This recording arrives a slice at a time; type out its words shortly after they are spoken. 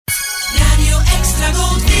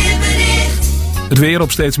Het weer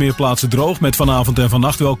op steeds meer plaatsen droog met vanavond en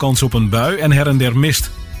vannacht wel kans op een bui en her en der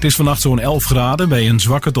mist. Het is vannacht zo'n 11 graden bij een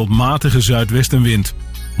zwakke tot matige zuidwestenwind.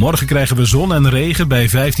 Morgen krijgen we zon en regen bij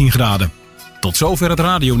 15 graden. Tot zover het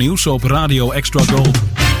radionieuws op Radio Extra Gold.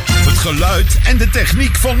 Het geluid en de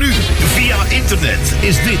techniek van nu. Via internet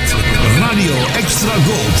is dit Radio Extra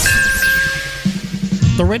Gold.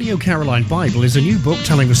 The Radio Caroline Bible is a new book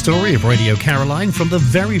telling the story of Radio Caroline from the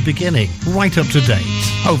very beginning, right up to date.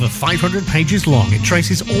 Over 500 pages long, it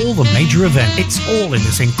traces all the major events. It's all in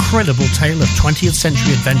this incredible tale of 20th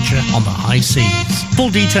century adventure on the high seas.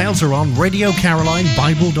 Full details are on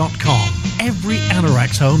RadioCarolineBible.com. Every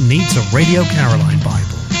Anorak's home needs a Radio Caroline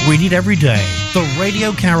Bible. Read it every day. The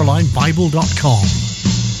RadioCarolineBible.com.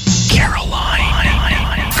 Caroline.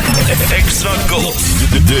 Extra Gold.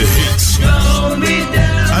 De hits.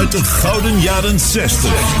 Uit de gouden jaren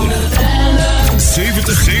 60.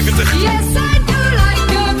 70. Yes, I do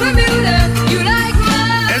like your Bermuda. You like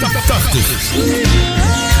mine. En 80.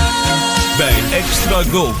 Bij Extra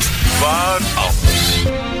Gold. Waar anders.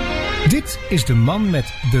 Dit is de man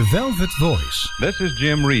met The Velvet Voice. This is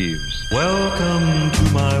Jim Reeves. Welcome to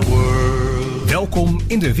my world. Welkom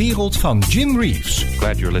in de wereld van Jim Reeves.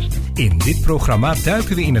 Glad you're listening. In dit programma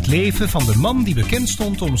duiken we in het leven van de man die bekend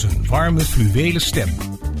stond om zijn warme fluwelen stem.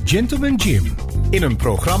 Gentleman Jim. In een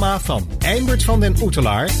programma van Eimert van den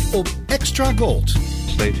Oetelaar op Extra Gold.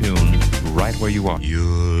 Stay tuned right where you are.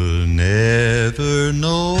 You'll never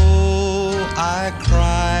know I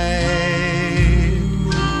cried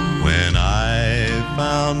when I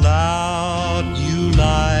found out you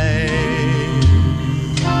lied.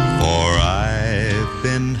 For I've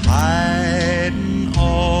been hiding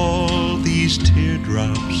all these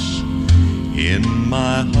teardrops in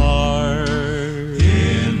my heart.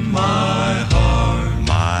 In my heart.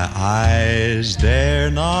 My eyes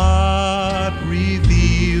dare not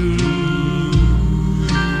reveal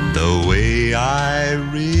the way I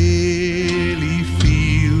really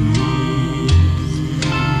feel,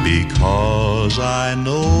 because I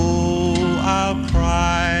know I'll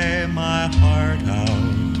cry my heart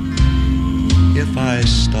out if I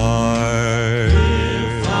start.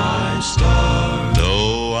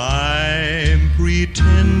 Though I'm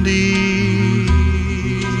pretending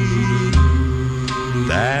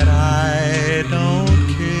that I don't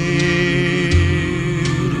care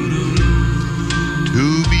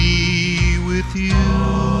to be with you,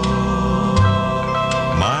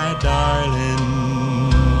 my darling,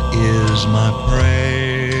 is my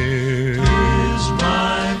prayer.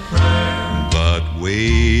 But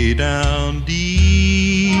way down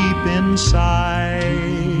deep inside,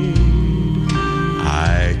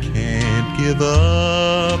 I can't give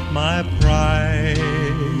up my pride.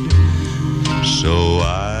 So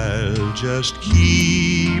I'll just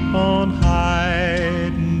keep on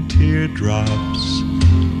hiding teardrops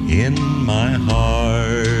in my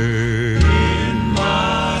heart.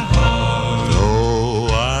 Though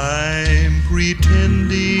I'm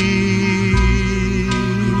pretending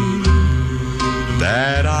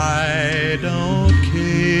that I don't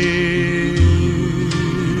care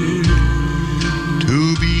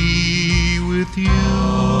to be with you,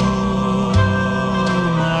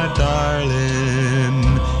 my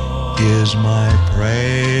darling, is my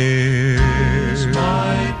prayer.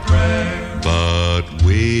 But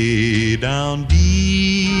way down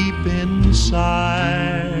deep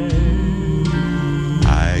inside,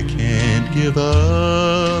 I can't give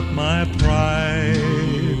up my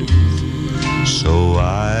pride. So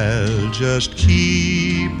I'll just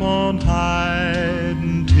keep on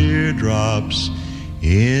hiding teardrops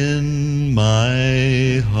in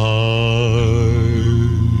my heart.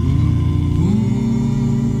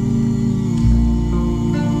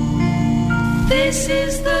 This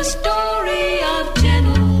is the story of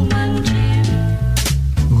Gentleman Jim.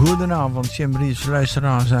 Goedenavond, Jim Reeves,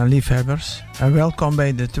 luisteraars en liefhebbers. En welkom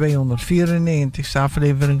bij de 294ste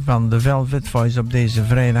aflevering van The Velvet Voice op deze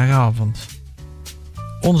vrijdagavond.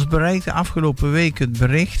 Ons bereikte afgelopen week het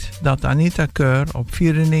bericht dat Anita Keur op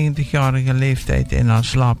 94-jarige leeftijd in haar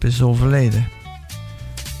slaap is overleden.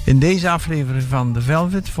 In deze aflevering van The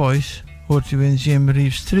Velvet Voice hoort u een Jim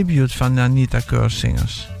Reeves tribute van Anita Keur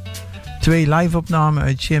zingers. 2 live-opnamen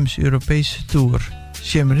uit Jim's Europese tour.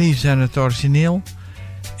 Jim Reeves en het origineel.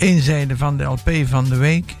 1 zijde van de LP van de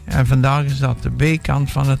week. En vandaag is dat de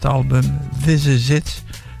B-kant van het album This Is It.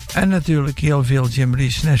 En natuurlijk heel veel Jim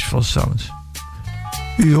Reeves Nashville Sounds.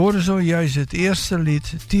 U hoorde zojuist het eerste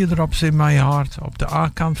lied Teardrops in My Heart op de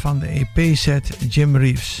A-kant van de EP-set Jim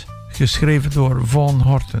Reeves. Geschreven door Vaughn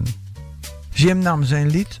Horton. Jim nam zijn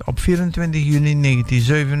lied op 24 juni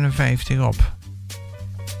 1957 op.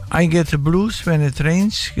 I Get the Blues When It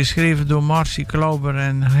Rains, geschreven door Marcy Klauber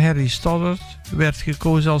en Harry Stoddard, werd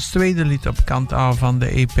gekozen als tweede lied op kant A van de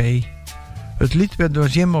EP. Het lied werd door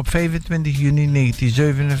Jim op 25 juni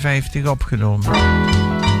 1957 opgenomen.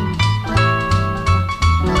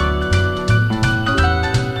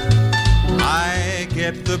 I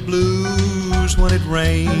get the blues when it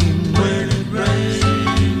rains.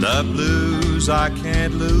 The blues I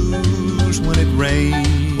can't lose when it rains.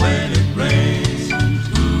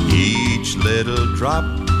 Each little drop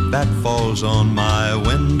that falls on my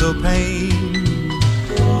window pane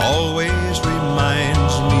always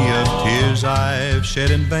reminds me of tears I've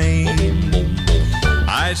shed in vain.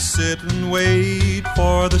 I sit and wait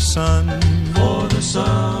for the sun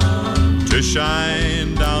to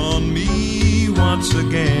shine down on me once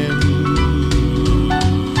again.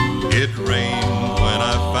 It rained when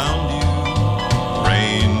I found you,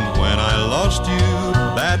 rained when I lost you.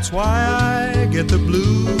 That's why I get the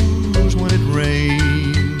blues when it rains.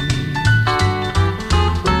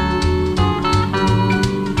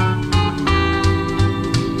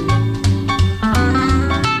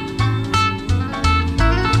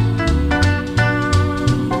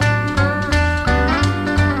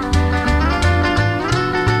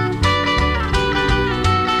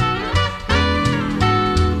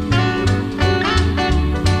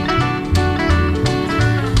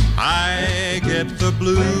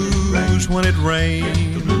 When it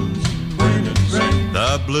rains,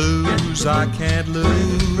 the blues I can't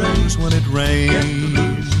lose when it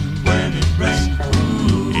rains.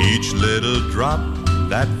 Each little drop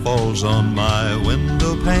that falls on my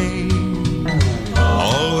window pane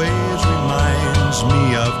always reminds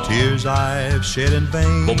me of tears I've shed in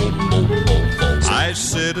vain. I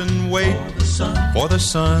sit and wait for the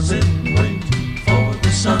sun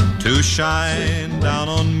to shine down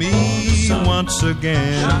on me once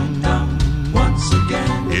again.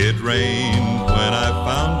 It rained when I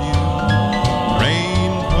found you,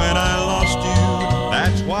 rained when I lost you.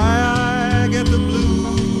 That's why I get the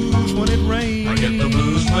blues when it rains. I get the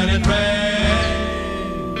blues when it rains.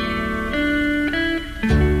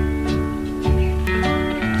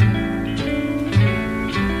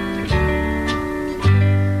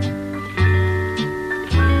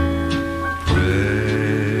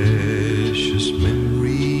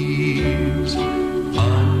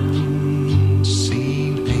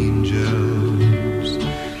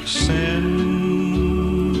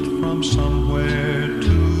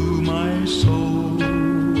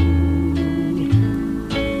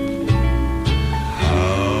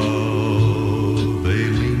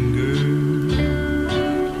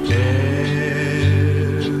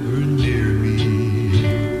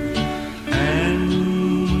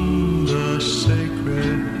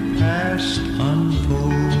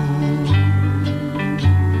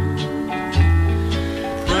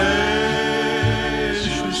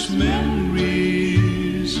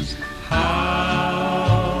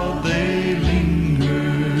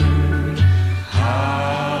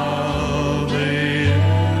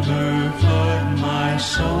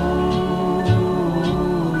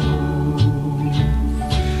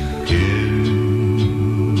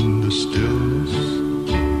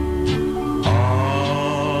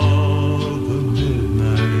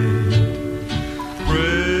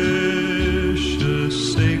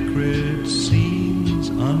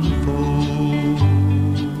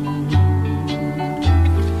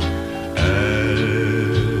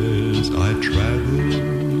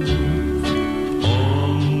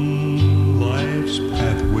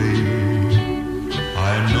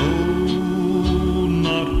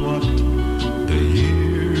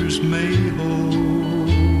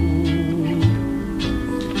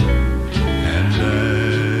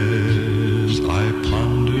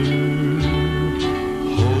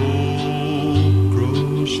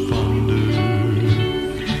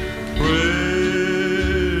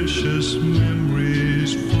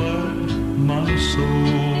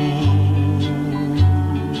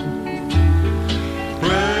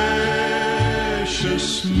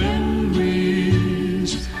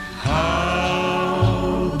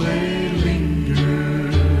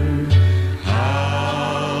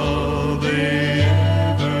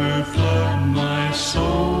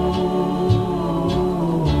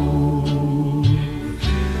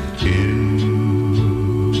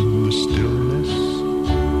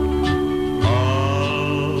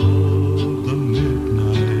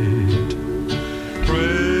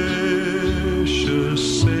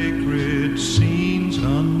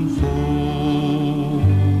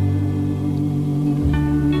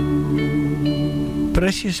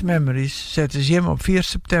 Precious Memories zette Jim op 4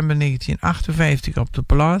 september 1958 op de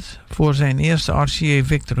plaat voor zijn eerste RCA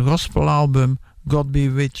Victor Gospel album God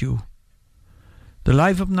Be With You. De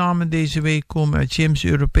live-opnamen deze week komen uit Jim's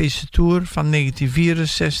Europese tour van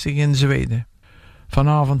 1964 in Zweden.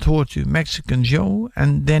 Vanavond hoort u Mexican Joe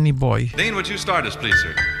en Danny Boy. Dean, would you start us, please,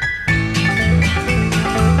 sir?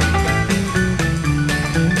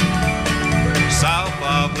 South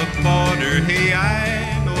of the border, hey,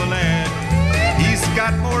 I know a lad. He's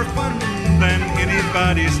got more fun than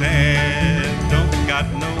anybody's had. Don't got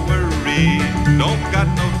no worry, don't got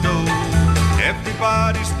no dough.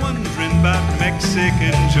 Everybody's wondering about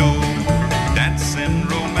Mexican Joe. Dancing,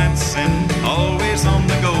 romancing, always on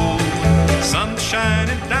the go. Sun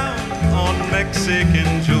shining down on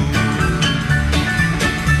Mexican Joe.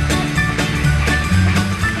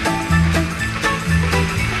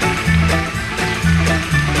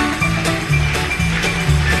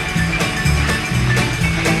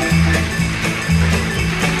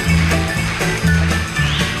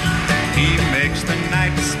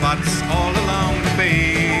 Spots all along the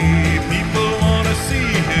bay. People want to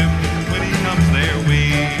see him when he comes their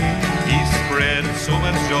way. He spreads so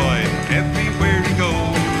much joy everywhere he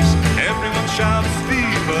goes. Everyone shouts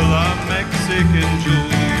 "Viva la Mexican Joe!"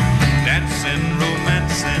 Dancing,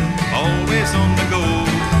 romancing, always on the go.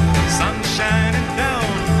 Sun shining down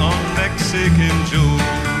on Mexican Joe.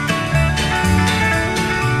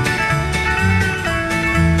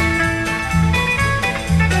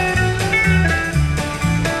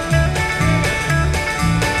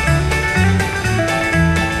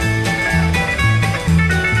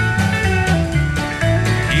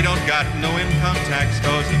 No income tax,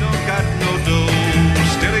 cause he don't got no dough.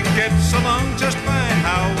 Still he gets along just fine,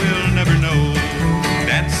 how we'll never know.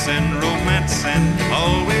 Dancing, romancing,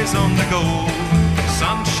 always on the go.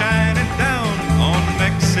 Sun shining down on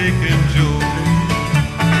Mexican Joe.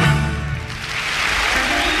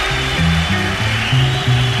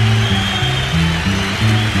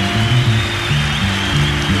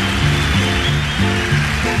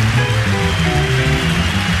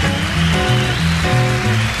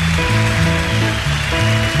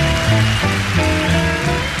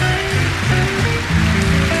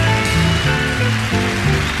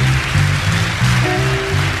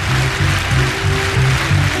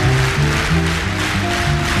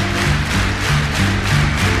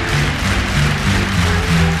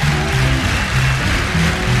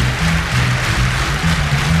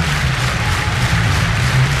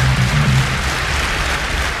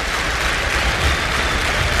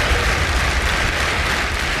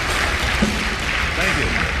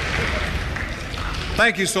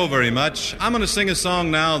 Thank you so very much. I'm going to sing a song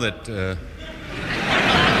now that...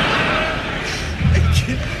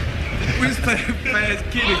 We was playing fast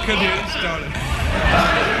kid and couldn't hear it started.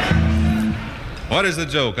 What is the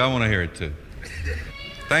joke? I want to hear it too.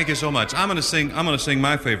 Thank you so much. I'm going to sing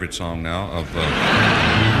my favorite song now of...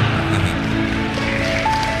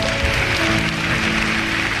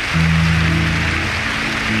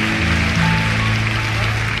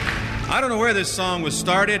 I don't know where this song was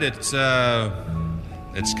started.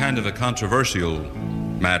 It's kind of a controversial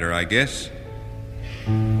matter, I guess.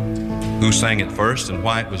 Who sang it first and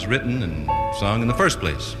why it was written and sung in the first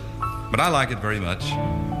place. But I like it very much.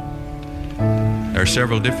 There are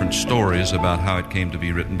several different stories about how it came to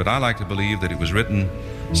be written, but I like to believe that it was written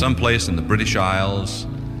someplace in the British Isles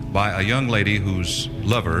by a young lady whose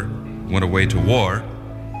lover went away to war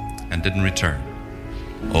and didn't return.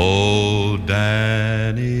 Oh,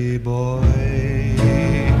 Danny boy,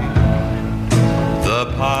 the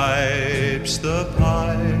pipes are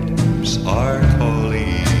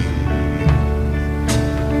calling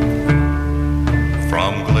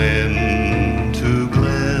from glen to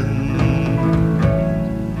glen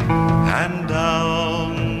and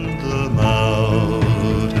down the mountainside.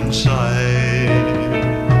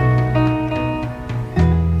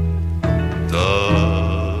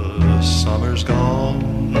 The summer's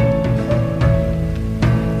gone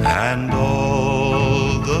and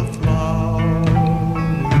all the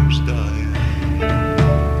flowers die.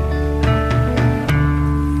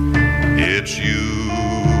 It's you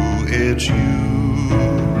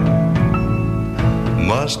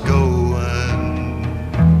must go and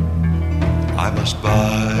I must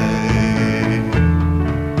buy.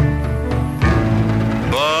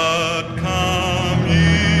 But come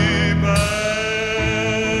ye back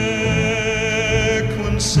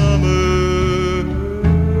when summer's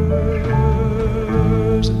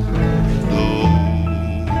low,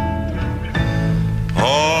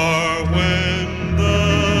 or when the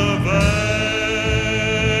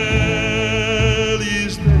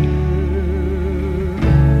valleys there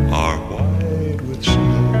are white with snow.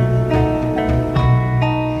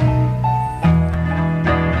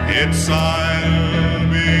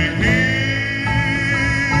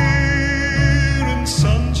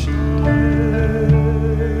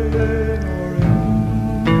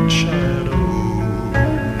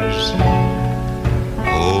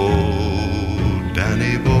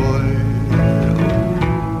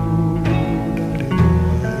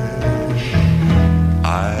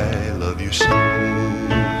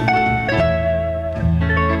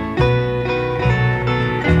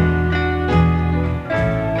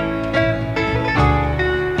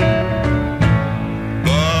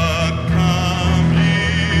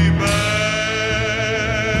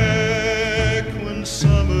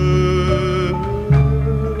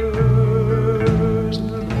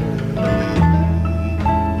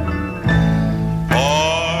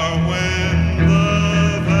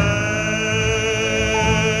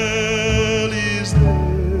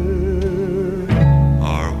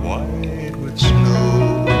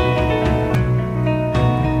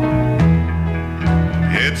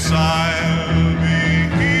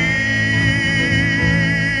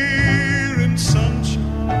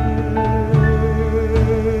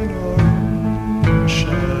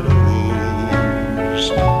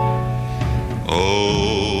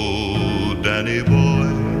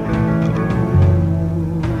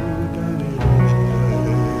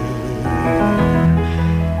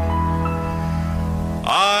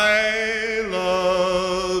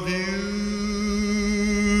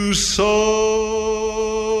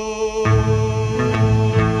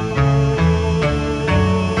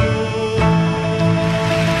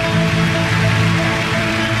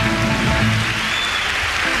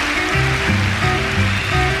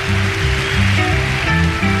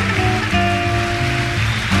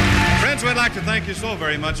 like to thank you so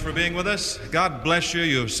very much for being with us. God bless you.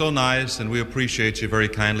 You're so nice, and we appreciate you very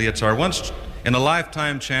kindly. It's our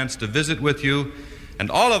once-in-a-lifetime chance to visit with you, and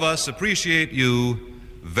all of us appreciate you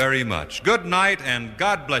very much. Good night, and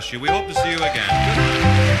God bless you. We hope to see you again. Good night.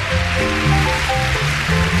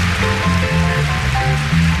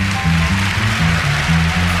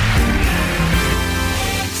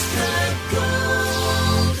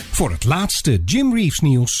 Voor het laatste Jim Reeves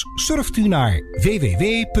nieuws surft u naar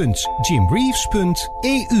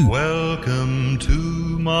www.jimreeves.eu. Welcome to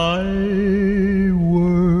my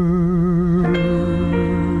world.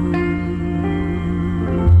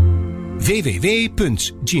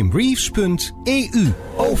 www.jimreeves.eu.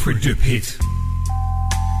 Overdubhit.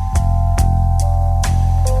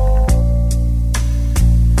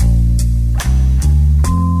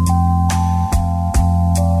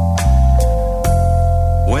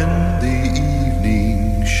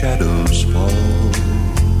 Shadows fall,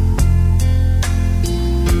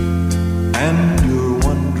 and you're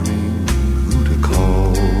wondering who to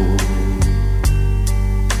call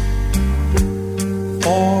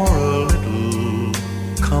for a little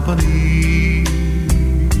company.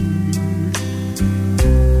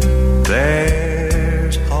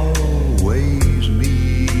 There's always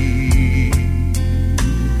me,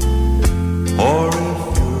 or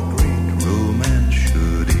if your great romance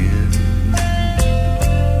should end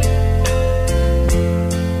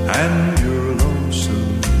and you're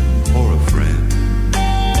lonesome for a friend,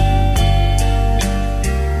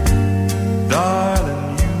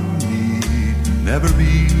 darling, you need never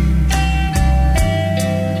be.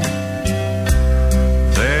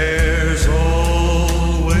 There's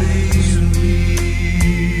always me.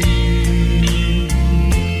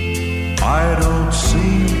 I don't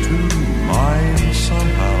seem to mind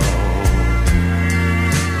somehow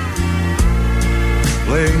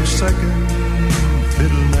playing second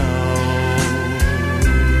fiddle now.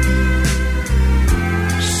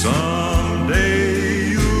 Someday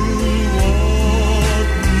you'll want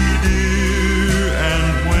me, dear, and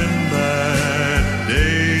when that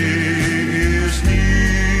day is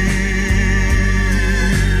here,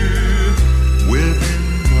 within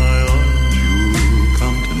my arms you'll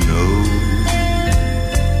come to know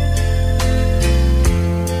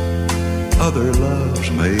other loves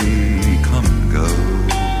may come and go,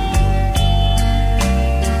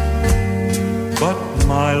 but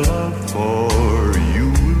my love for you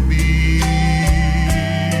will be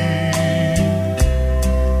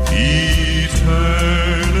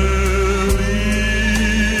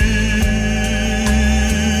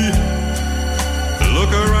eternally.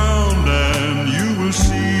 Look around and you will see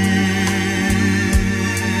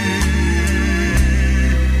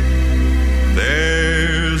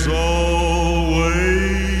there's always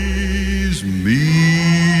me.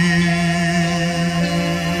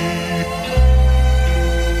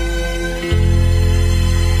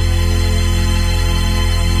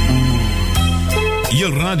 Je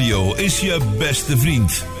radio is je beste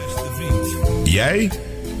vriend. Jij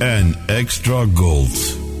en Extra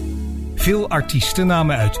Gold. Veel artiesten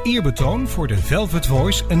namen uit eerbetoon voor de Velvet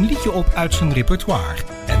Voice een liedje op uit zijn repertoire.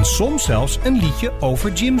 En soms zelfs een liedje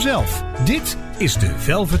over Jim zelf. Dit is de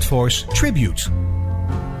Velvet Voice Tribute.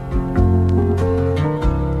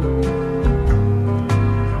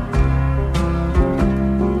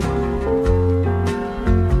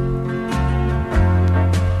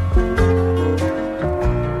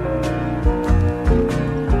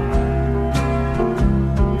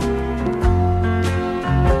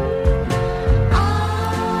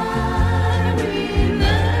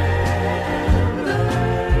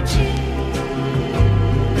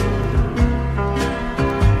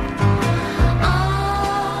 I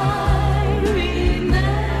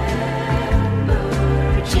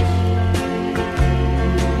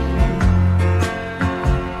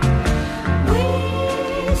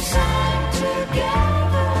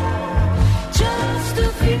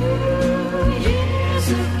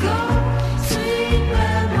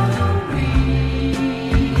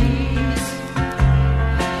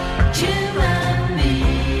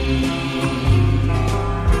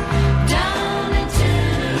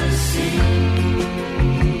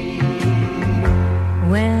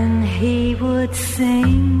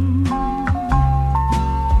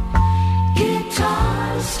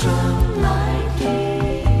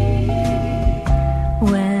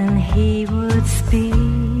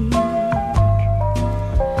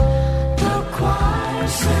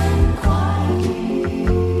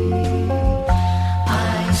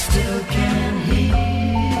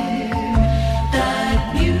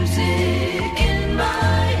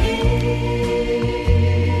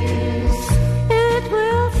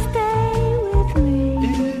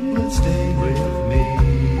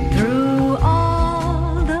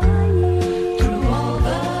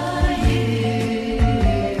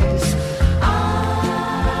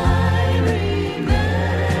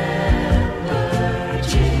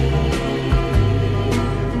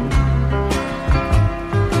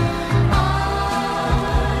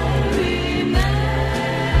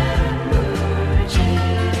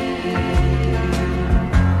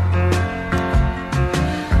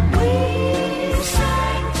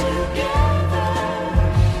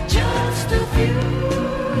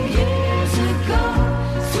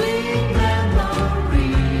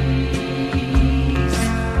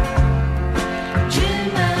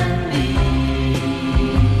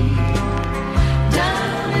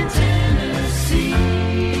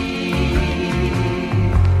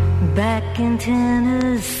in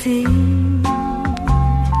Tennessee.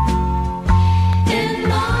 In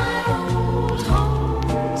my old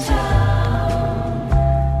hometown,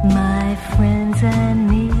 my friends and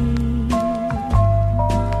me.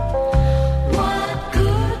 What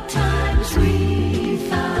good times we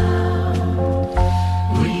found.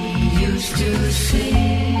 We used to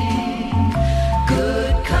sing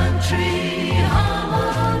good country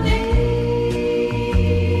harmony.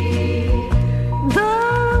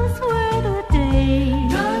 Those were the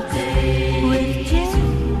days with Jim,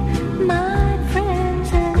 my friends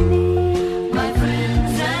and me. My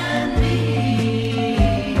friends and me.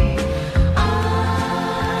 I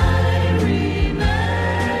remember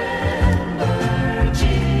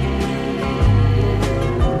Jim.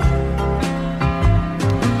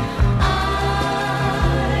 I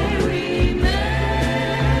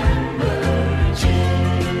remember Jim.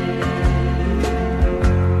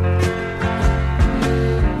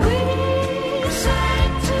 We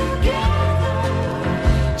sang together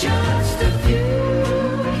just a few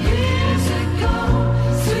years ago.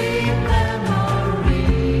 Sweet memories,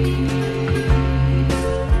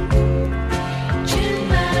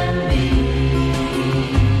 Jim and me,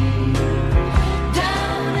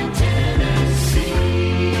 down in Tennessee.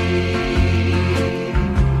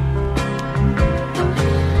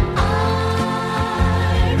 I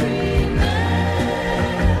remember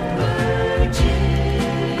Jim.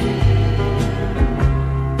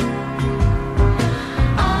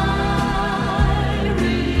 I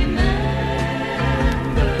remember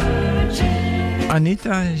Jim.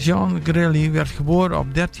 Anita Jean Grilly werd geboren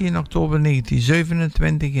op 13 oktober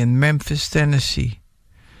 1927 in Memphis, Tennessee.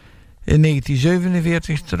 In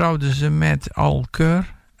 1947 trouwde ze met Al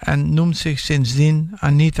Keur en noemt zich sindsdien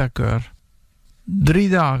Anita Keur. 3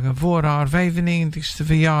 dagen voor haar 95ste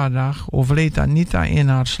verjaardag overleed Anita in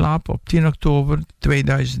haar slaap op 10 oktober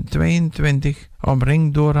 2022,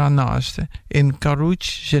 omringd door haar naasten, in Carouge,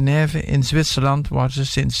 Genève in Zwitserland, waar ze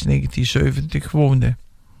sinds 1970 woonde.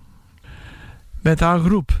 Met haar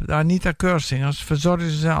groep, de Anita Keursingers,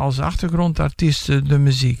 verzorgde ze als achtergrondartieste de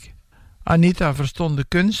muziek. Anita verstond de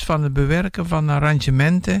kunst van het bewerken van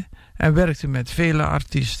arrangementen en werkte met vele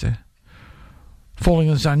artiesten.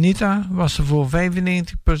 Volgens Anita was ze voor 95%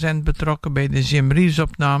 betrokken bij de Jim Reeves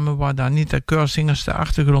opname, waar de Anita Keursingers de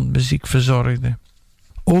achtergrondmuziek verzorgden.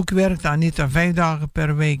 Ook werkte Anita 5 dagen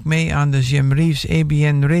per week mee aan de Jim Reeves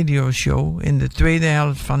ABN Radio Show in de tweede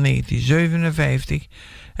helft van 1957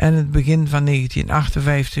 en het begin van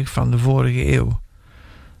 1958 van de vorige eeuw.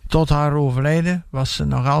 Tot haar overlijden was ze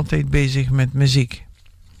nog altijd bezig met muziek.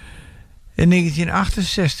 In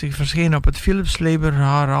 1968 verscheen op het Philips label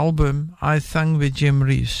haar album I Sang with Jim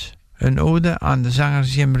Reeves, een ode aan de zanger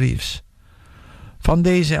Jim Reeves. Van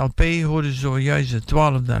deze LP hoorde zojuist het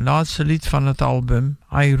 12e en laatste lied van het album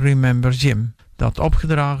I Remember Jim, dat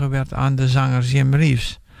opgedragen werd aan de zanger Jim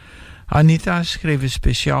Reeves. Anita schreef het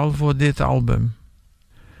speciaal voor dit album.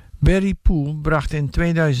 Barry Poole bracht in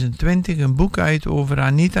 2020 een boek uit over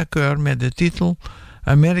Anita Keur met de titel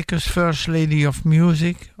America's First Lady of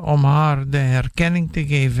Music, om haar de herkenning te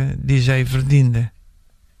geven die zij verdiende.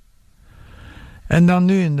 En dan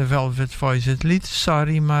nu in de Velvet Voice het lied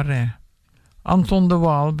Sari Marais. Anton de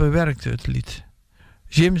Waal bewerkte het lied.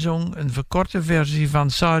 Jim zong een verkorte versie van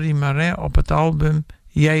Sari Marais op het album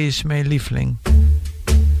Jij is mijn lieveling.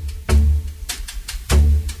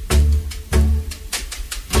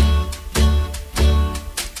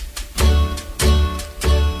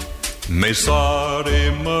 Mijn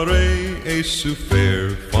Sari Marais is zo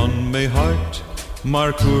ver van mijn hart,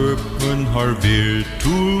 maar kopen haar weer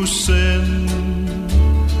toe zin.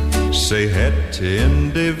 Zij het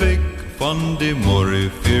in de week van de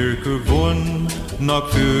morgen weer gewoon, nog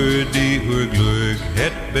voor die uur geluk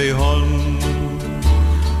het bij hand.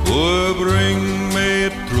 O, breng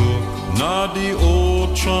mij terug naar die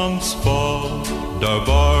oud Transvaal, daar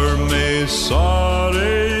waar mijn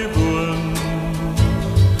Sari woont.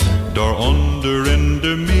 Daaronder in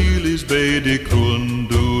de milies bij de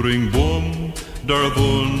kroondoringboom, daar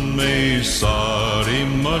woont mijn Sari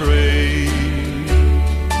Marais.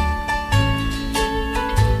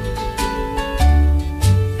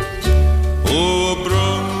 O,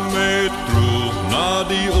 breng mij terug naar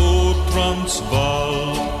die oud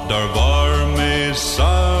Transvaal, daar waar mijn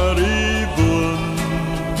Sari woont.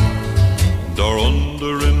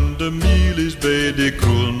 Daaronder in de milies bij de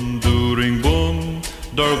kroondoringboom,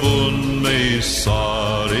 daar woont mijn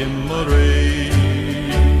Sari Marais.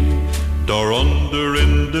 Daaronder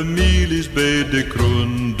in de milies bij de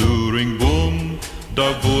kroondoringboom,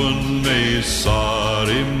 daar woont mijn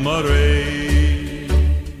Sari Marais.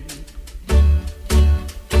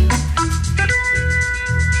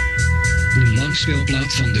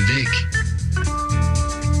 afspeelplaat van de week.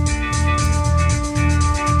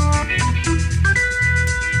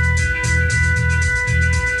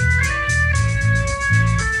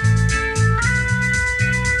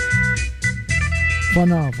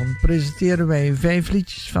 Vanavond presenteren wij 5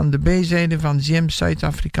 liedjes van de B-zijde van Jim's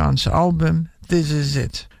Zuid-Afrikaanse album This Is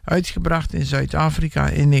It, uitgebracht in Zuid-Afrika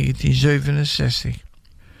in 1967.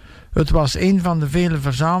 Het was een van de vele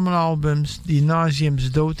verzamelalbums die na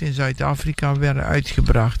Jim's dood in Zuid-Afrika werden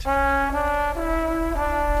uitgebracht.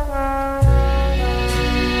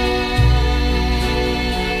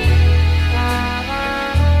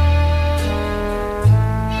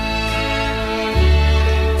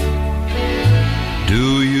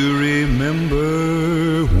 Do you remember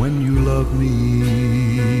when you loved me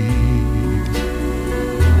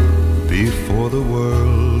before the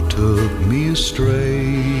world took me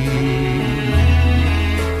astray?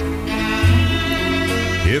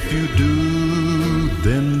 If you do,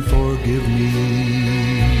 then forgive me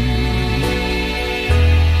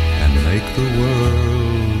and make the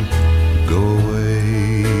world go away.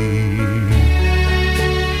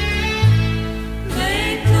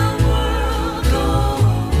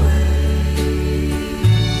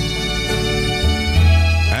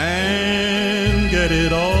 Get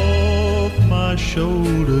it off my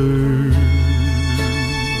shoulders.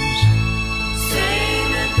 Say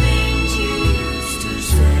the things you used to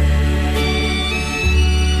say.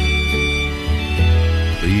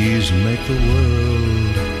 Please make the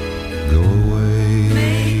world go away.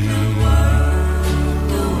 Make the world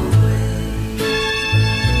go away.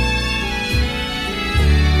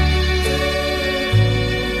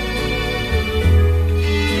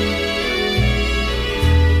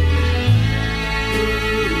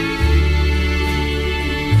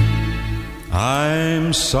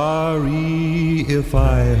 I'm sorry if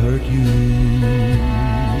I hurt you.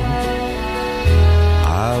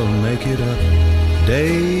 I'll make it up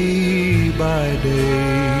day by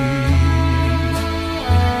day.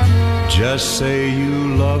 Just say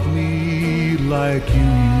you love me like you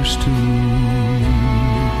used to,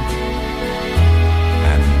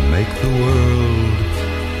 and make the world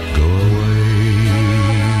go away.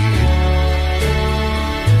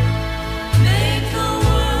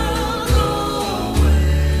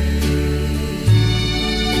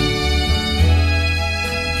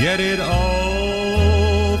 Get it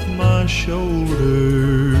off my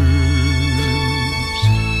shoulders.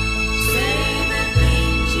 Say the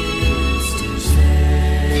things you used to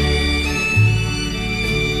say.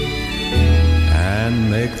 And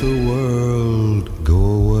make the world go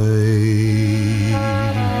away.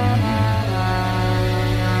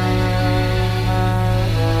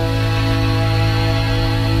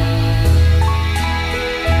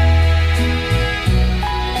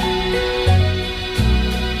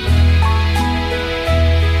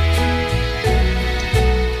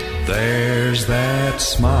 There's that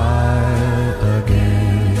smile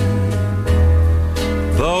again,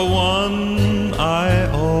 the one I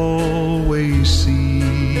always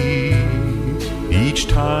see each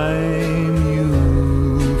time you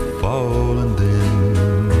fall and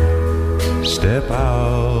then step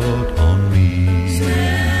out on me.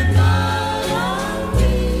 Step out on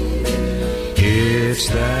me. It's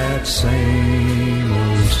that same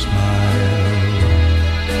old smile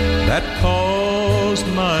that caused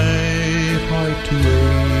my heart to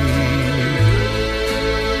ache,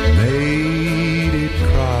 made it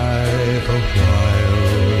cry a while,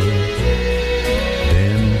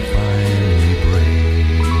 then finally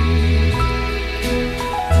break.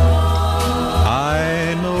 I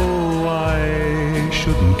know I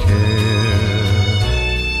shouldn't care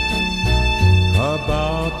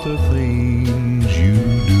about the things you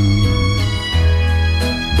do,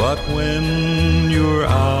 but when you're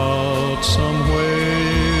out somewhere,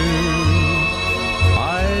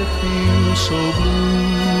 I feel so blue.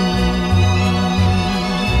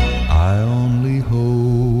 I only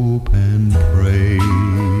hope and pray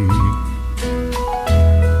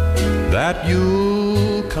that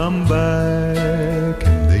you'll come back,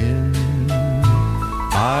 and then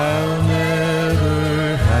I'll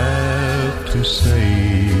never have to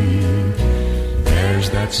say there's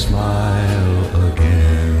that smile again.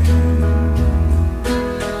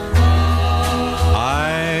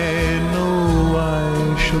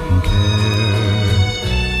 Shouldn't care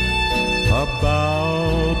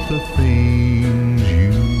about the things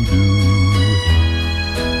you do,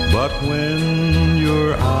 but when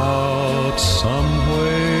you're out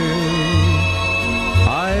somewhere,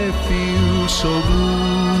 I feel so blue.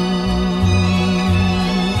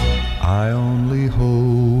 I only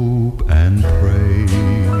hope and pray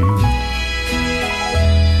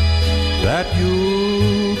that you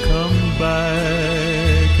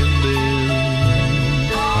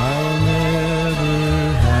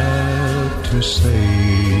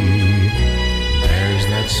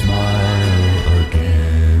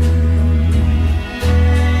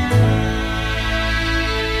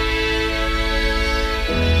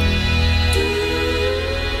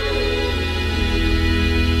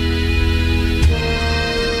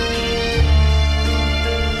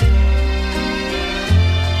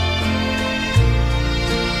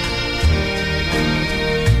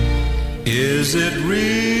Is it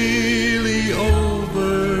really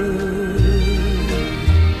over?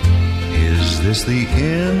 Is this the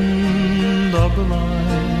end of the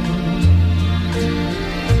line?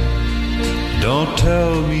 Don't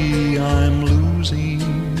tell me I'm losing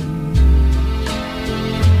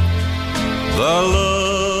the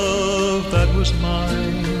love that was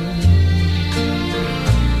mine.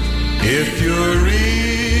 If you're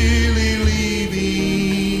really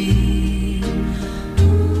leaving,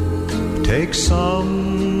 take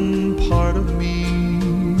some part of me,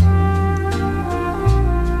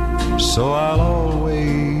 so I'll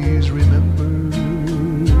always remember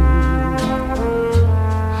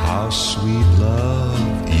how sweet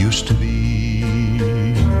love used to be.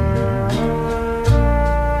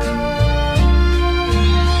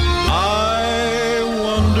 I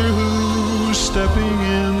wonder who's stepping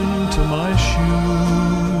into my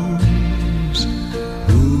shoes.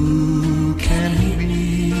 Who can he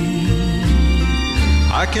be?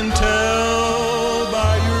 I can tell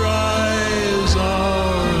by your eyes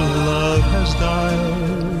our love has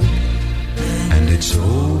died, and it's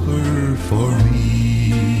over for me.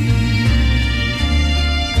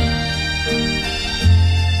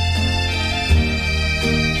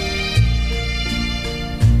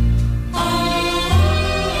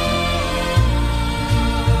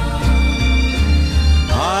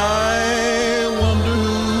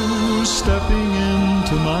 Stepping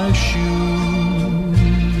into my shoes,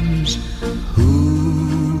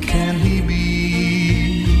 who can he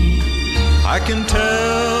be? I can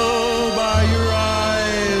tell by your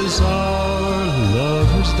eyes our love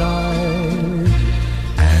has died,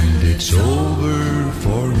 and it's over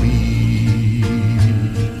for me,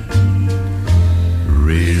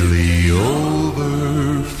 really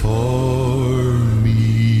over for me.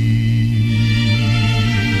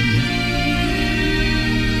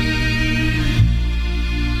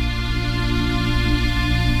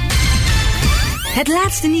 Het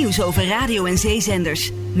laatste nieuws over radio- en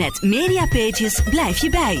zeezenders. Met Mediapages blijf je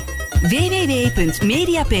bij.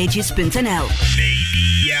 www.mediapages.nl.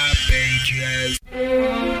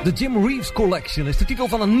 The Jim Reeves Collection is de titel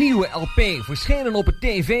van een nieuwe LP, verschenen op het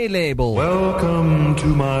TV-label. Welcome to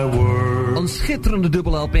my world. Een schitterende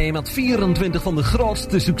dubbel LP met 24 van de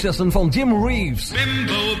grootste successen van Jim Reeves.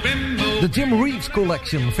 Bimbo, bimbo. The Jim Reeves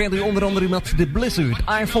Collection, verder onder andere met The Blizzard,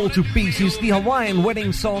 I Fall to Pieces, The Hawaiian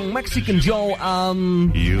Wedding Song, Mexican Joe en...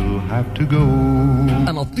 You'll have to go.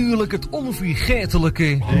 En natuurlijk het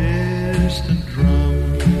onvergetelijke...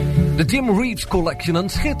 The Jim Reeves Collection, een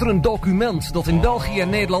schitterend document dat in België en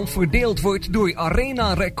Nederland verdeeld wordt door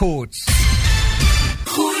Arena Records.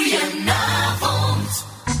 Goedenavond.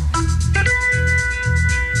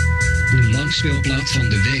 De langspeelplaat van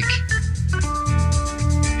de week.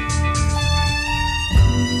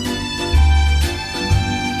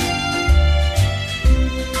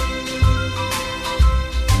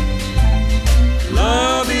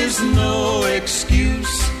 Love is no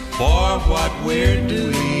excuse for what we're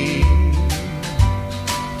doing,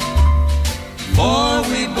 for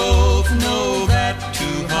we both know that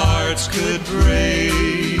two hearts could break.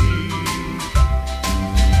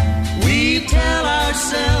 We tell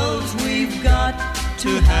ourselves we've got to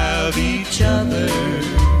have each other,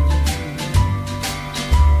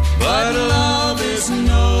 but love is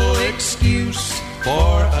no excuse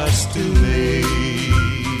for us to make.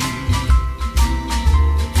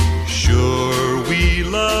 Sure, we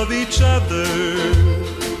love each other,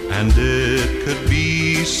 and it could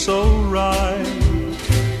be so right,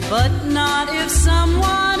 but not if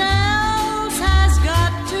someone else has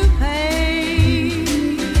got to pay.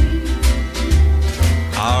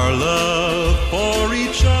 Our love for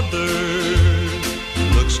each other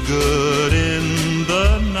looks good in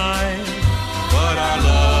the night, but our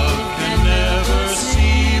love can never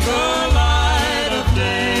see the light of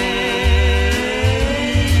day.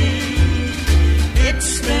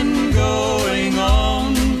 It's been going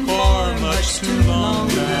on for much too long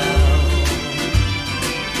now,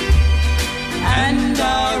 and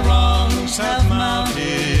our wrongs have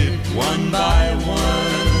mounted one by one.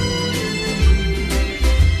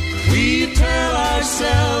 We tell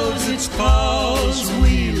ourselves it's 'cause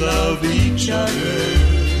we love each other,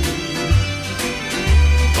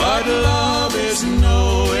 but love is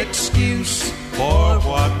no excuse for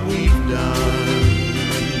what we've done.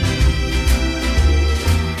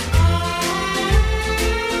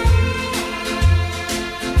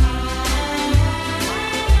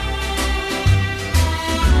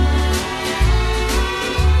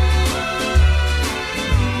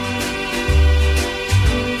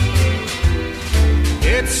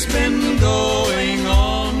 It's been going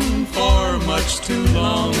on for much too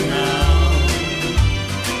long now,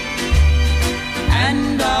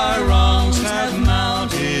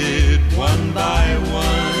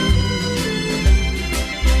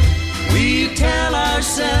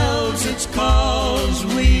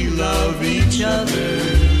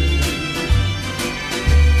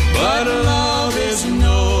 that love is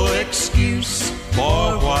no excuse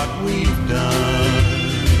for what we've done.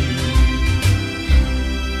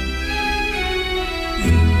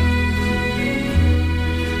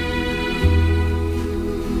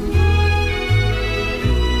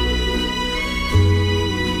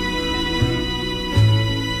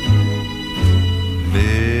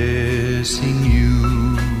 Missing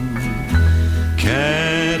you,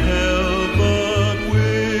 can't help but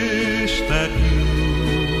wish that you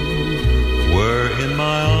were in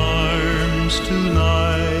my arms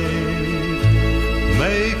tonight,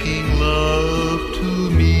 making love to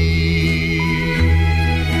me,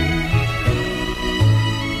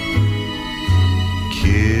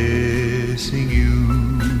 kissing you.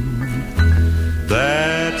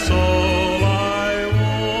 That's all I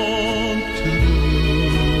want to do.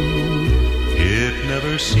 It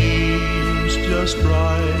never seems just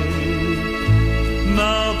right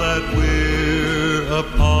now that we're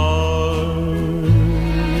apart.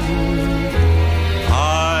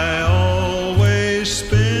 I always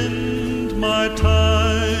spend my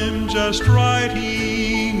time just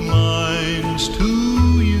writing lines to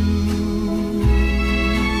you.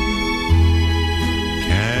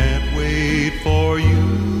 Can't wait for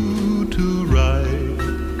you to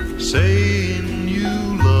write, saying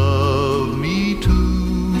you love me too.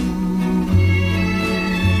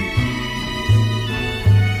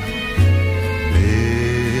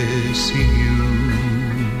 Missing you,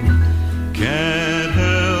 can't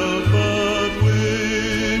help but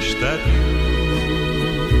wish that you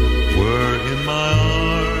were in my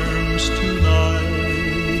arms tonight,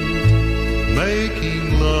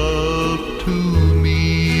 making love to me.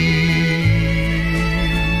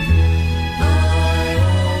 I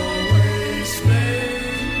always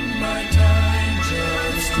spend my time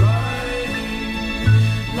just writing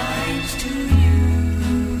lines to you.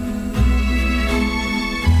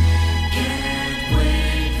 Can't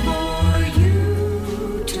wait for you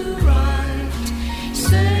to write,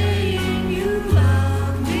 saying you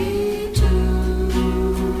love me too.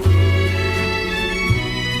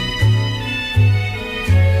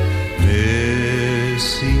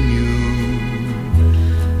 Missing you,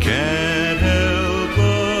 can't help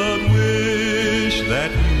but wish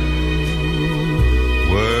that you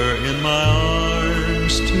were in my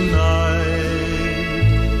arms tonight,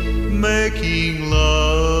 making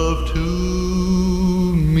love to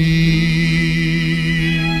me.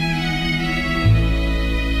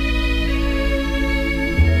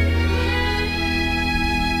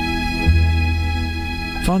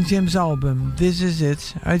 Van Jim's album This Is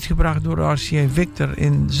It, uitgebracht door RCA Victor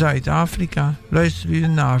in Zuid-Afrika, luisteren u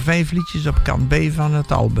naar 5 liedjes op kant B van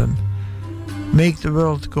het album. Make the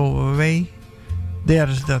World Go Away,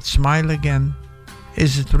 There's That Smile Again,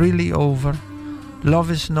 Is It Really Over,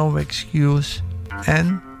 Love Is No Excuse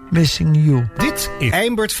en Missing You. Dit is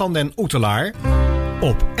Eimbert van den Oetelaar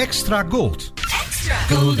op Extra Gold.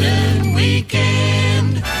 Golden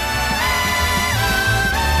Weekend.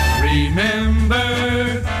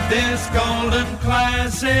 Remember this golden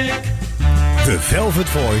classic. The Velvet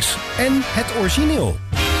Voice en het origineel.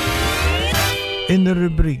 In de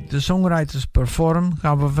rubriek The Songwriters Perform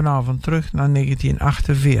gaan we vanavond terug naar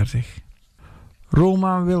 1948.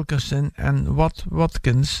 Roma Wilkerson en Watt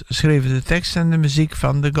Watkins schreven de tekst en de muziek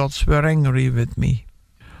van The Gods Were Angry With Me.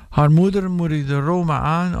 Haar moeder moedigde Roma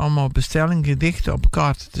aan om op bestelling gedichten op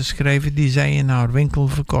kaarten te schrijven die zij in haar winkel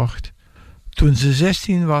verkocht. Toen ze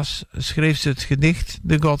 16 was, schreef ze het gedicht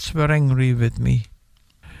The Gods Were Angry With Me.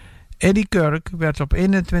 Eddie Kirk werd op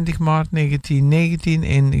 21 maart 1919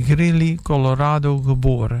 in Greeley, Colorado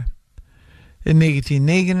geboren. In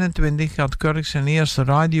 1929 had Kirk zijn eerste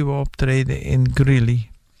radiooptreden in Greeley.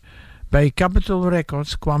 Bij Capitol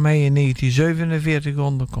Records kwam hij in 1947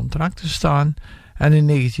 onder contract te staan en in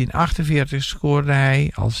 1948 scoorde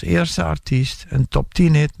hij als eerste artiest een top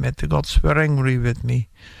 10 hit met The Gods Were Angry With Me.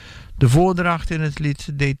 De voordracht in het lied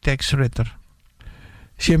deed Tex Ritter.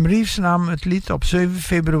 Jim Reeves nam het lied op 7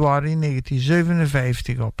 februari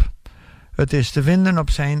 1957 op. Het is te vinden op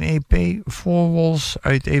zijn EP Four Walls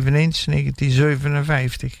uit eveneens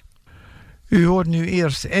 1957. U hoort nu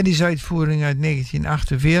eerst Eddie's uitvoering uit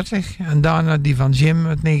 1948 en daarna die van Jim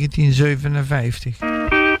uit 1957.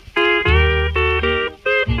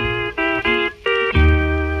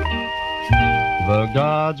 The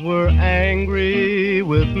gods were angry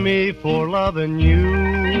with me for loving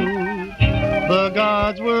you. The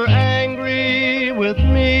gods were angry with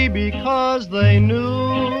me because they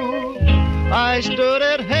knew I stood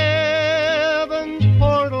at heaven's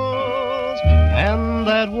portals, and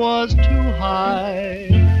that was too high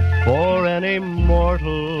for any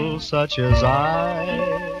mortal such as I.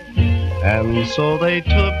 And so they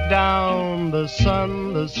took down the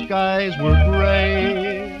sun, the skies were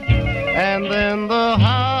gray, and then the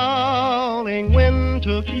howling wind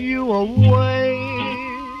took you away.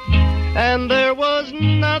 And there was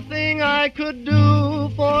nothing I could do,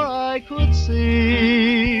 for I could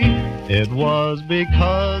see it was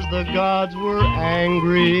because the gods were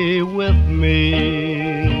angry with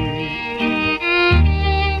me.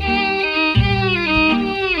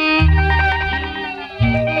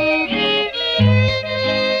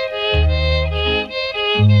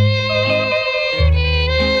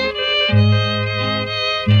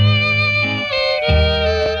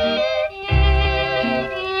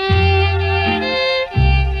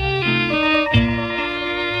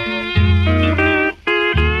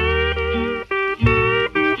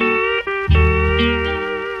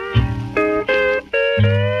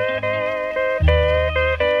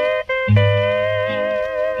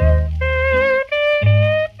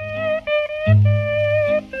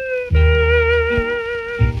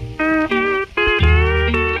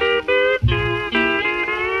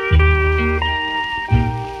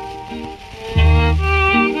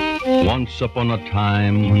 Once upon a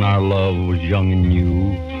time when our love was young and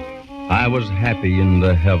new, I was happy in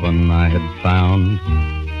the heaven I had found.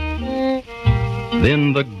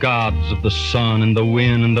 Then the gods of the sun and the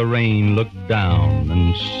wind and the rain looked down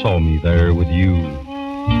and saw me there with you,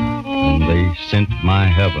 and they sent my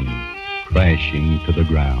heaven crashing to the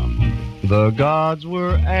ground. The gods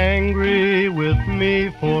were angry with me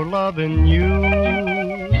for loving you.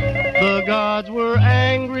 The gods were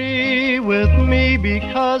angry with me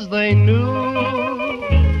because they knew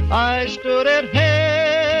I stood at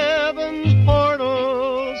heaven's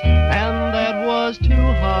portals, and that was too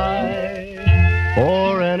high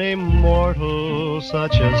for any mortal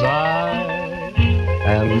such as I.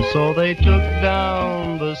 And so they took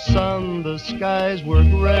down the sun, the skies were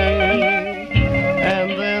gray,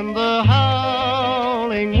 and then the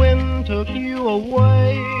howling wind took you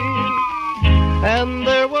away. And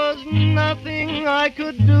there was nothing I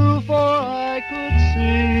could do, for I could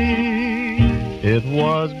see it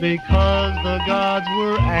was because the gods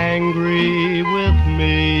were angry with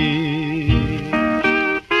me.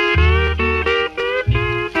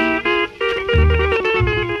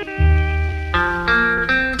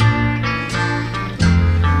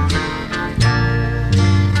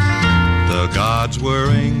 The gods were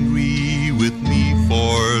angry with me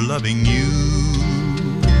for loving you.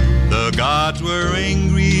 The gods were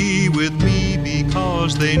angry with me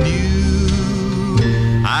because they knew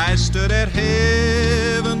I stood at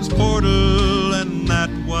heaven's portal, and that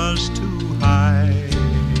was too high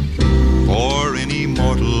for any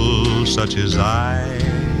mortal such as I.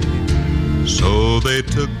 So they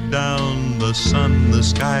took down the sun, the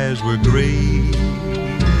skies were gray,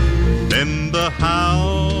 then the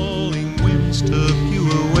howling winds took you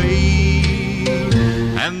away.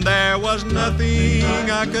 And there was nothing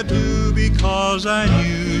I could do because I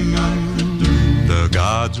knew the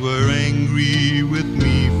gods were angry with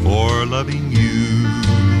me for loving you.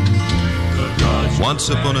 Once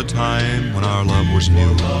upon a time when our love was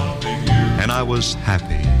new, and I was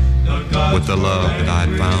happy with the love that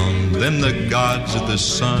I'd found, then the gods of the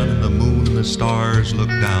sun and the moon and the stars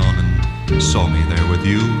looked down and saw me there with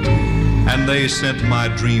you, and they sent my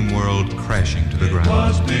dream world crashing to the ground. It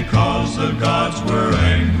was because the gods were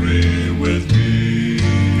angry with me.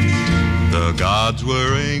 The gods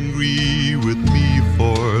were angry with me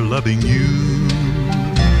for loving you.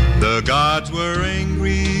 The gods were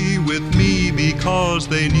angry with me because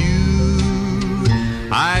they knew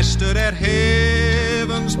I stood at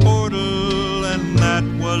heaven's portal, and that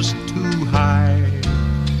was too high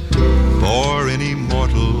for any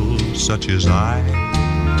mortal such as I.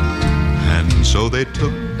 And so they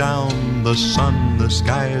took down the sun, the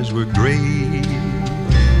skies were gray,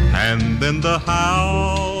 and then the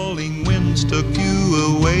howling winds took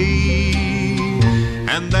you away.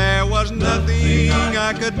 And there was nothing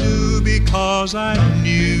I could do because I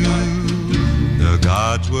knew the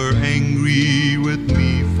gods were angry with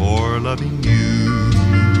me for loving you.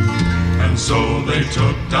 And so they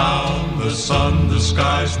took down the sun, the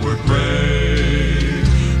skies were gray,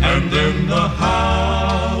 and then the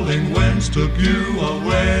howling winds took you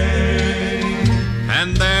away.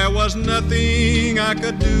 And there was nothing I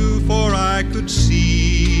could do, for I could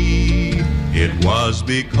see it was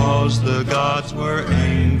because the gods were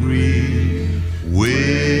angry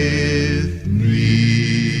with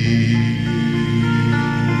me.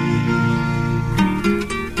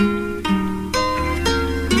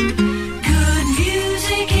 Good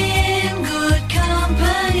music and good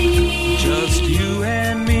company. Just you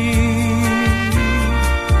and me.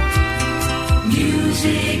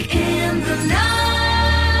 Music and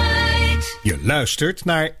luistert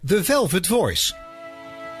naar The Velvet Voice.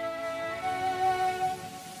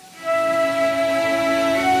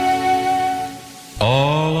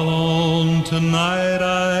 All alone tonight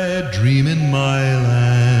I dream in my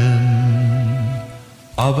land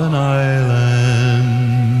of an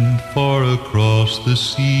island far across the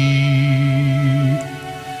sea.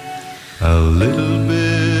 A little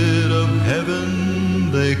bit of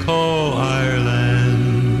heaven they call Ireland,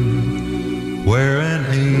 where an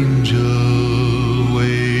angel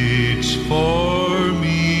waits for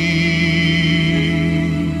me.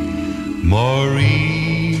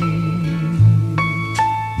 Maureen,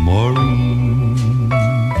 Maureen,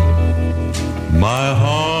 my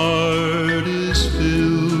heart is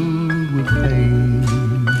filled with pain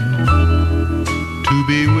to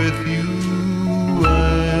be with you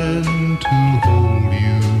and to hold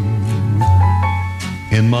you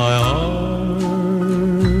in my arms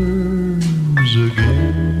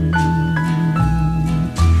again.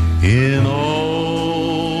 In all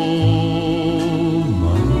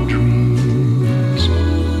my dreams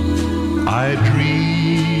I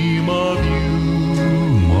dream of you,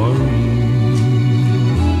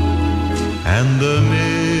 Maureen, and the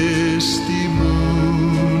misty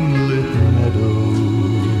moonlit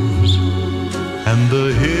meadows and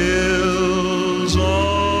the hills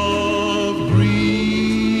of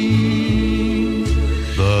green,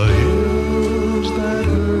 the hills that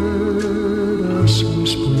heard us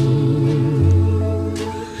whisper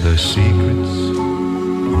the secrets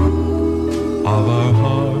of our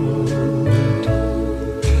heart,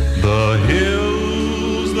 the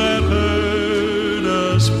hills that heard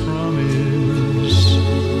us promise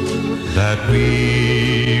that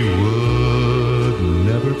we would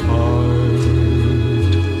never part.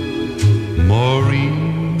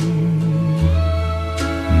 Maureen,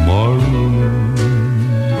 Maureen,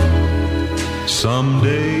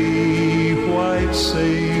 someday white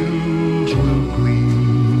sails will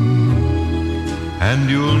gleam, and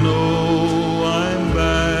you'll know I'm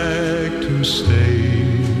back to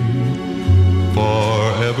stay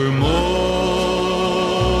forevermore.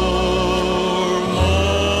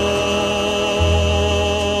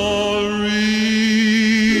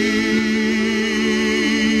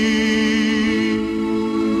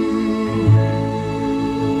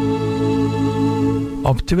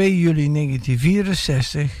 Op 2 juli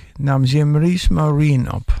 1964 nam Jim Reeves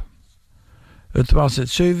Maureen op. Het was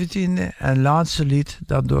het 17e en laatste lied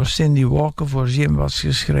dat door Cindy Walker voor Jim was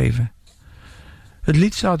geschreven. Het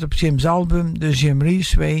lied staat op Jim's album The Jim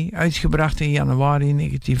Reeves Way, uitgebracht in januari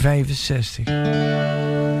 1965.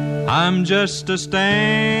 I'm just a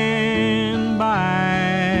stand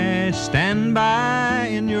by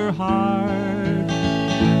in your heart.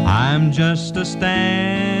 I'm just a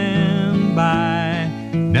stand by,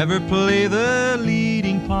 never play the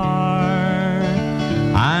leading part.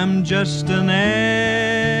 I'm just an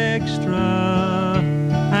extra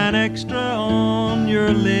on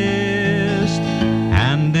your list.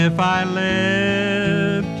 And if I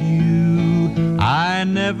left you, I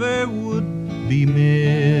never would be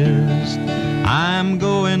missed. I'm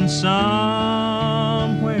going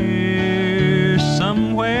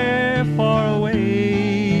somewhere far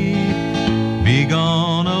away, be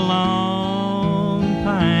gone a long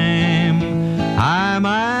time, I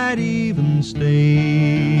might even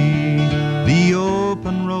stay. The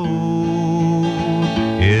open road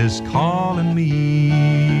is calling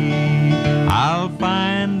me, I'll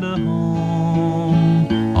find a home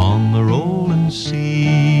on the rolling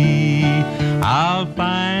sea. I'll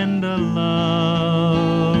find a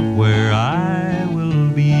love where I will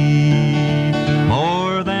be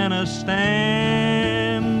more than a stand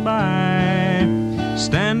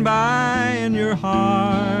by in your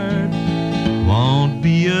heart. Won't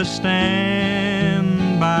be a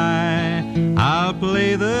stand by, I'll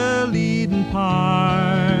play the leading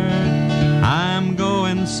part. I'm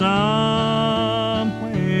going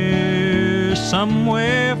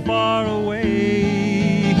somewhere far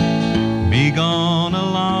away, be gone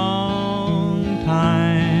a long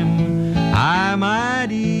time, I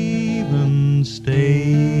might even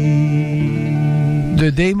stay.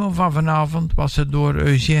 De demo van vanavond was het door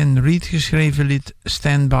Eugene Reed geschreven lied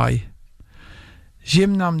Stand By.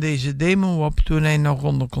 Jim nam deze demo op toen hij nog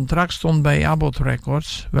onder contract stond bij Abbott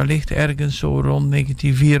Records, wellicht ergens zo rond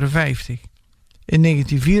 1954. In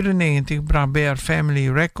 1994 bracht Bear Family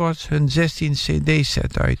Records hun 16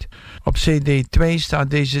 cd-set uit. Op cd 2 staat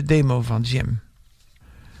deze demo van Jim.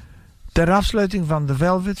 Ter afsluiting van The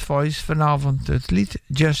Velvet Voice vanavond het lied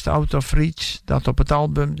Just Out of Reach dat op het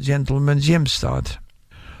album Gentleman Jim staat.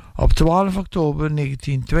 Op 12 oktober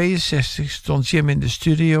 1962 stond Jim in de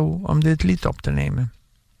studio om dit lied op te nemen.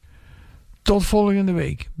 Tot volgende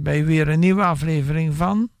week bij weer een nieuwe aflevering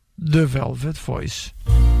van The Velvet Voice.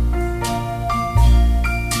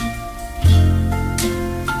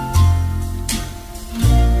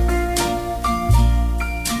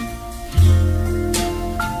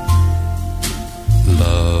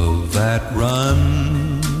 Love that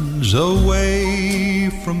runs away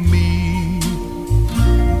from me,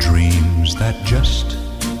 dreams that just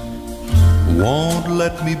won't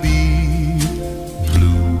let me be,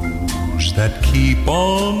 blues that keep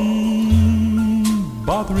on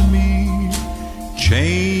bothering me,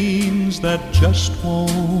 chains that just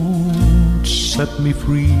won't set me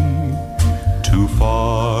free, too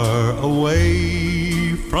far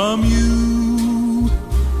away from you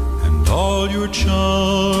and all your charms,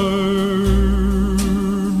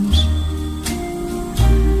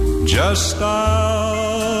 just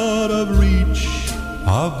out of reach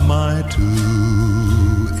of my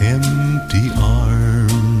two empty arms.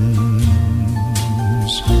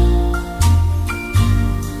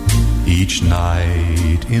 Each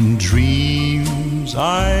night in dreams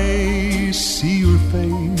I see your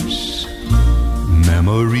face,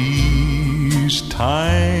 memories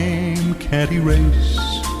time can't erase.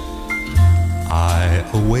 I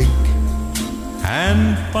awake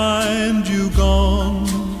and find you gone,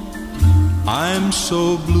 I'm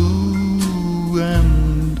so blue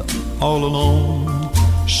and all alone,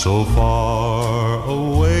 so far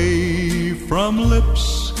away from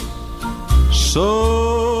lips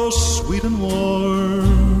so sweet and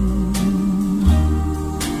warm,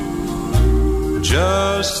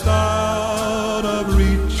 just out of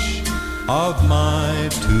reach of my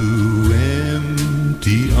two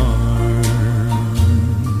empty arms.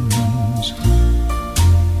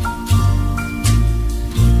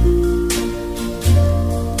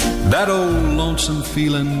 That old lonesome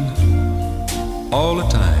feeling all the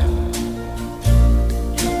time,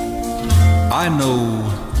 I know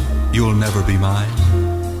you'll never be mine.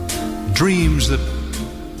 Dreams that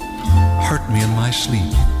hurt me in my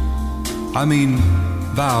sleep, I mean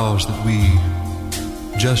vows that we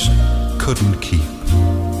just couldn't keep.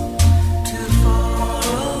 Too far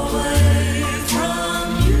away from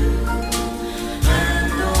you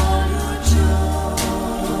and all your joy,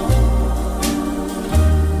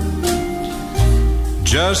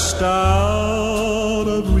 Just out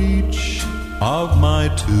of reach of my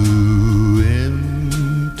two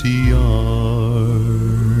empty arms.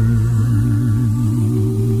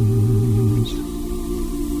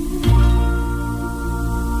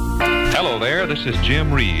 Hello there, this is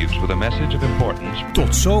Jim Reeves with a message of importance.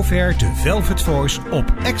 Tot zover de Velvet Voice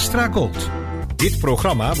op Extra Gold. Dit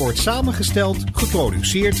programma wordt samengesteld,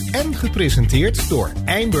 geproduceerd en gepresenteerd door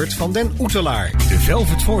Eimert van den Oetelaar. De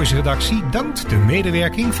Velvet Voice redactie dankt de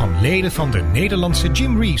medewerking van leden van de Nederlandse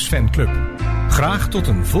Jim Reeves fanclub. Graag tot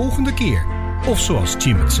een volgende keer. Of zoals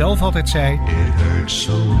Jim het zelf altijd zei: It hurts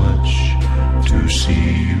so much to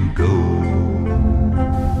see you go.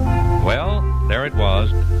 Well, there it was.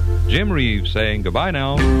 Jim Reeves saying goodbye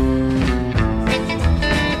now.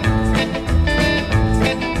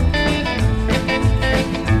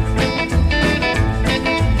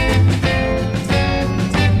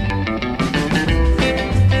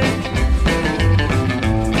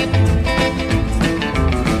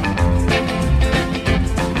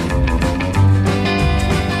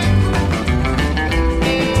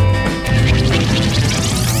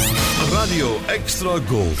 Extra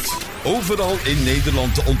Gold. Overal in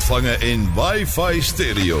Nederland te ontvangen in wifi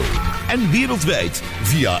stereo. En wereldwijd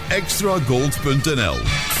via extragold.nl.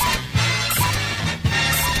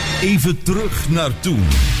 Even terug naar toen.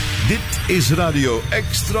 Dit is Radio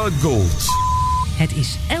Extra Gold. Het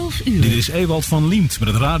is 11 uur. Dit is Ewald van Liemt met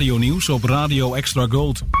het radionieuws op Radio Extra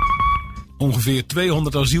Gold. Ongeveer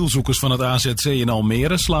 200 asielzoekers van het AZC in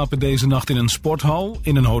Almere slapen deze nacht in een sporthal,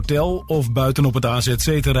 in een hotel of buiten op het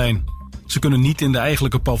AZC-terrein. Ze kunnen niet in de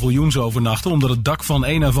eigenlijke paviljoens overnachten omdat het dak van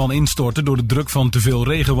een ervan instortte door de druk van te veel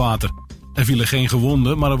regenwater. Er vielen geen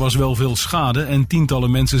gewonden, maar er was wel veel schade en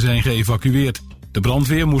tientallen mensen zijn geëvacueerd. De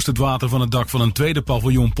brandweer moest het water van het dak van een tweede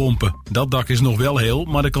paviljoen pompen. Dat dak is nog wel heel,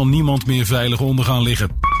 maar er kan niemand meer veilig onder gaan liggen.